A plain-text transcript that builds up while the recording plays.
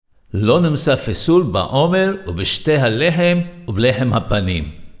לא נמצא פסול בעומר ובשתי הלחם ובלחם הפנים.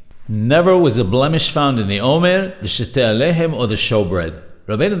 Never was a blemish found in the Omer, the Shetei HaLehem, or the showbread.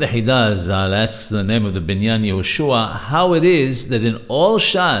 Rabbeinu the Hida Zal asks in the name of the Binyan Yehoshua how it is that in all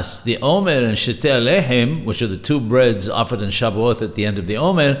Shas, the Omer and Shetei HaLehem, which are the two breads offered in Shavuot at the end of the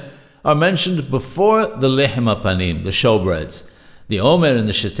Omer, are mentioned before the Lechem HaPanim, the showbreads. The Omer and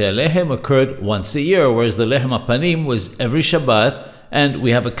the Shetei HaLehem occurred once a year, whereas the Lechem HaPanim was every Shabbat, and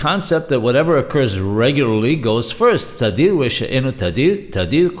we have a concept that whatever occurs regularly goes first. Tadir ve'she'enu tadir,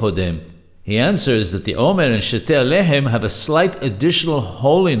 tadir kodem. He answers that the Omer and Shetei HaLehem have a slight additional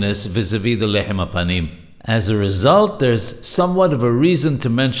holiness vis-a-vis the Lechem HaPanim. As a result, there's somewhat of a reason to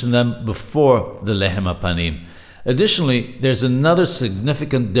mention them before the Lechem HaPanim. Additionally, there's another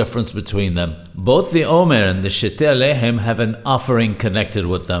significant difference between them. Both the Omer and the Shetei HaLehem have an offering connected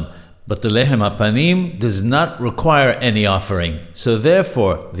with them, but the Lechem HaPanim does not require any offering. So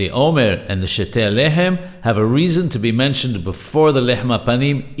therefore, the Omer and the Shetei HaLehem have a reason to be mentioned before the Lechem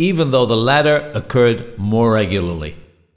HaPanim, even though the latter occurred more regularly.